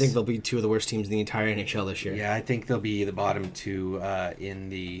Kings? I think they'll be two of the worst teams in the entire NHL this year. Yeah, I think they'll be the bottom two in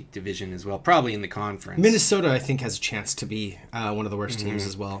the division as well, probably in the conference. Minnesota, I think, has a chance to be one of the worst teams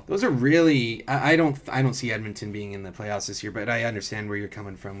as well. Those are really... I don't see Edmonton being in the playoffs this year, but I understand where you're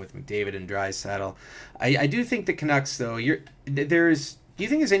coming from with McDavid and Draisaitl. I do think the Canucks, though, do you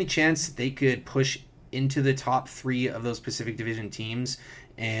think there's any chance they could push into the top three of those Pacific Division teams?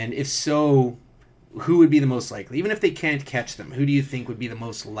 And if so, who would be the most likely? Even if they can't catch them, who do you think would be the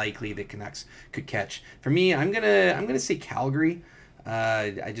most likely the Canucks could catch? For me, I'm gonna say Calgary.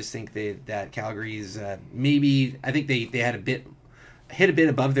 I just think that Calgary's maybe. I think they had hit a bit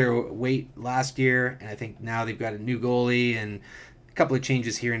above their weight last year, and I think now they've got a new goalie and a couple of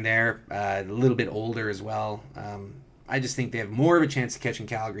changes here and there. A little bit older as well. I just think they have more of a chance of catching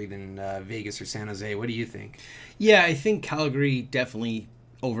Calgary than Vegas or San Jose. What do you think? Yeah, I think Calgary definitely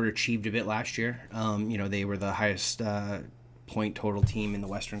overachieved a bit last year. They were the highest point total team in the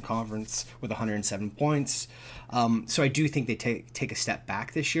Western Conference with 107 points. So I do think they take a step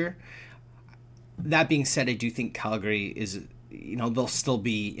back this year. That being said, I do think Calgary is, they'll still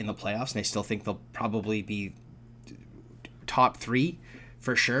be in the playoffs, and I still think they'll probably be top three.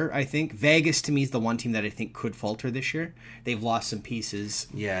 For sure, I think. Vegas, to me, is the one team that I think could falter this year. They've lost some pieces.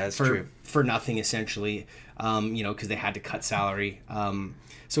 Yeah, that's true. For nothing, essentially, because they had to cut salary.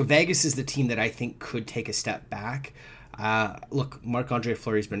 So Vegas is the team that I think could take a step back. Look, Marc-Andre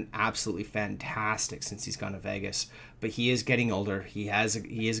Fleury's been absolutely fantastic since he's gone to Vegas, but he is getting older. He is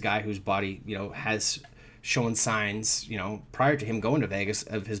a guy whose body, has shown signs, prior to him going to Vegas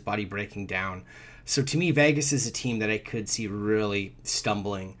of his body breaking down. So to me, Vegas is a team that I could see really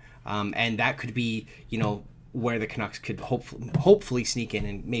stumbling, and that could be, where the Canucks could hopefully sneak in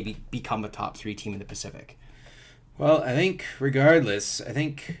and maybe become a top 3 team in the Pacific. Well, I think regardless,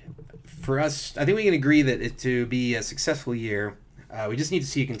 for us, I think we can agree that to be a successful year, we just need to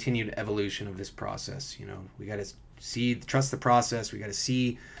see a continued evolution of this process. We got to trust the process. We got to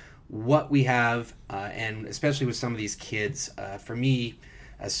see what we have, and especially with some of these kids. For me,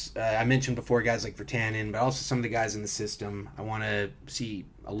 as I mentioned before, guys like Virtanen, but also some of the guys in the system, I want to see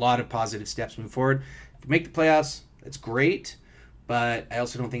a lot of positive steps move forward. If we make the playoffs, that's great, but I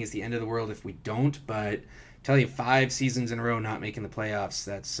also don't think it's the end of the world if we don't. But tell you, 5 seasons in a row not making the playoffs,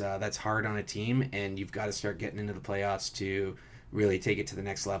 that's hard on a team, and you've got to start getting into the playoffs to really take it to the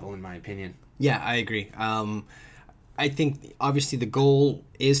next level, in my opinion. Yeah, I agree. I think obviously the goal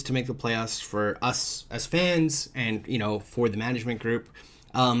is to make the playoffs for us as fans and, for the management group.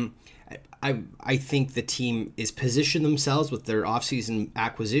 I think the team is positioned themselves with their offseason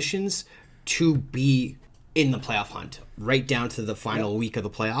acquisitions to be in the playoff hunt right down to the final week of the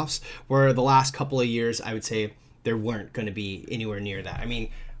playoffs, where the last couple of years I would say there weren't going to be anywhere near that. I mean,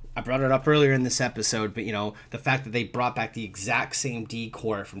 I brought it up earlier in this episode, but the fact that they brought back the exact same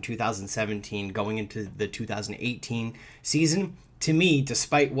D-core from 2017 going into the 2018 season, to me,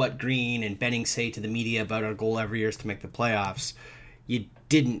 despite what Green and Benning say to the media about our goal every year is to make the playoffs, you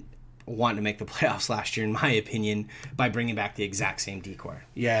didn't want to make the playoffs last year, in my opinion, by bringing back the exact same D-core.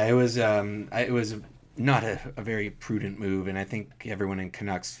 Yeah, it was not a very prudent move, and I think everyone in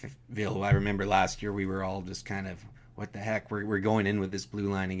Canucksville, I remember last year we were all just kind of, what the heck, we're going in with this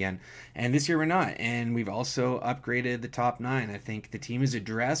blue line again, and this year we're not. And we've also upgraded the top 9. I think the team has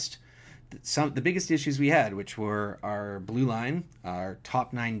addressed the biggest issues we had, which were our blue line, our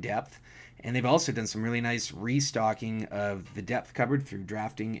top 9 depth, and they've also done some really nice restocking of the depth cupboard through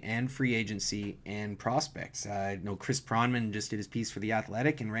drafting and free agency and prospects. I know Chris Pronman just did his piece for The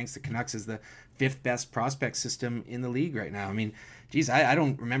Athletic and ranks the Canucks as the 5th best prospect system in the league right now. I mean, geez, I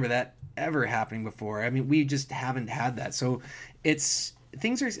don't remember that ever happening before. I mean, we just haven't had that. So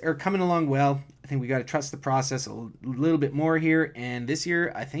things are coming along well. I think we got to trust the process a little bit more here. And this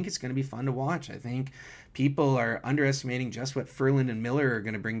year, I think it's going to be fun to watch. I think people are underestimating just what Ferland and Miller are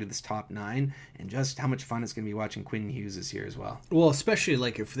going to bring to this top 9 and just how much fun it's going to be watching Quinn Hughes this year as well. Well, especially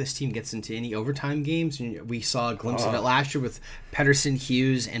if this team gets into any overtime games, and we saw a glimpse of it last year with Pettersson,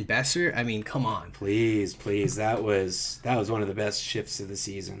 Hughes, and Besser. I mean, come on. Please. That was one of the best shifts of the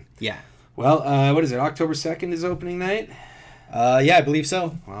season. Yeah. Well, what is it? October 2nd is opening night? Yeah, I believe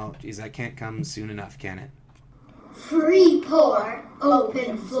so. Well, geez, that can't come soon enough, can it? Free pour,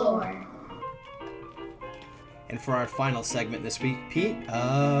 open floor. And for our final segment this week, Pete,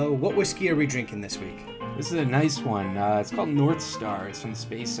 what whiskey are we drinking this week? This is a nice one. It's called North Star. It's from the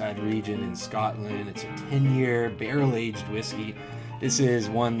Speyside region in Scotland. It's a 10-year barrel-aged whiskey. This is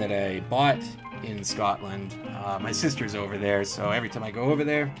one that I bought in Scotland. My sister's over there, so every time I go over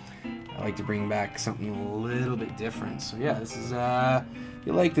there, I like to bring back something a little bit different. So yeah, this is,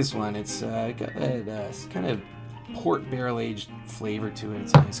 you'll like this one. It's got that kind of port barrel-aged flavor to it.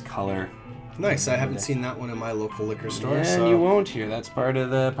 It's a nice color. Nice. I haven't seen that one in my local liquor store. Yeah, so you won't here. That's part of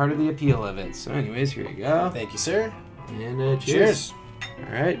the appeal of it. So anyways, here you go. Thank you, sir. And cheers.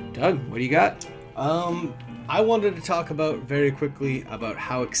 All right, Doug, what do you got? I wanted to talk very quickly about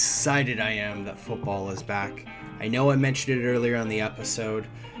how excited I am that football is back. I know I mentioned it earlier on the episode.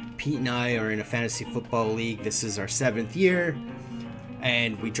 Pete and I are in a fantasy football league. This is our 7th year,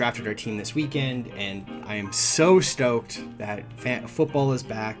 and we drafted our team this weekend, and I am so stoked that football is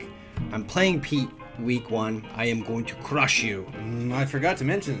back. I'm playing Pete week 1. I am going to crush you. I forgot to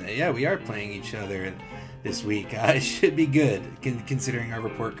mention that. Yeah, we are playing each other this week. It should be good, considering our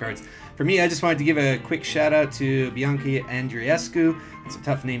report cards. For me, I just wanted to give a quick shout out to Bianca Andreescu. It's a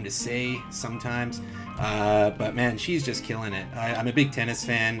tough name to say sometimes, but man, she's just killing it. I'm a big tennis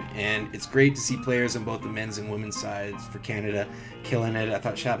fan, and it's great to see players on both the men's and women's sides for Canada killing it. I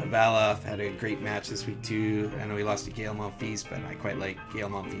thought Shapovalov had a great match this week too. I know he lost to Gail Monfils, but I quite like Gail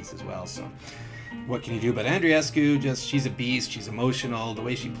Monfils as well. So what can you do? But Andreescu, she's a beast. She's emotional. The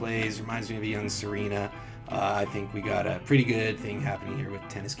way she plays reminds me of a young Serena. I think we got a pretty good thing happening here with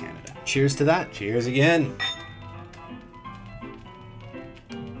Tennis Canada. Cheers to that. Cheers again.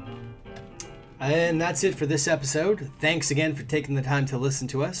 And that's it for this episode. Thanks again for taking the time to listen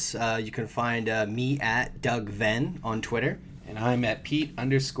to us. You can find me at Doug Venn on Twitter. And I'm at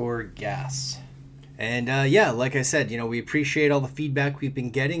Pete_Gas. And yeah, like I said, we appreciate all the feedback we've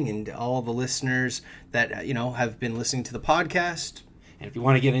been getting and all the listeners that, have been listening to the podcast. And if you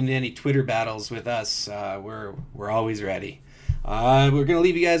want to get into any Twitter battles with us, we're always ready. We're going to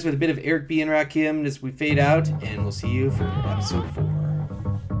leave you guys with a bit of Eric B. and Rakim as we fade out, and we'll see you for episode 4.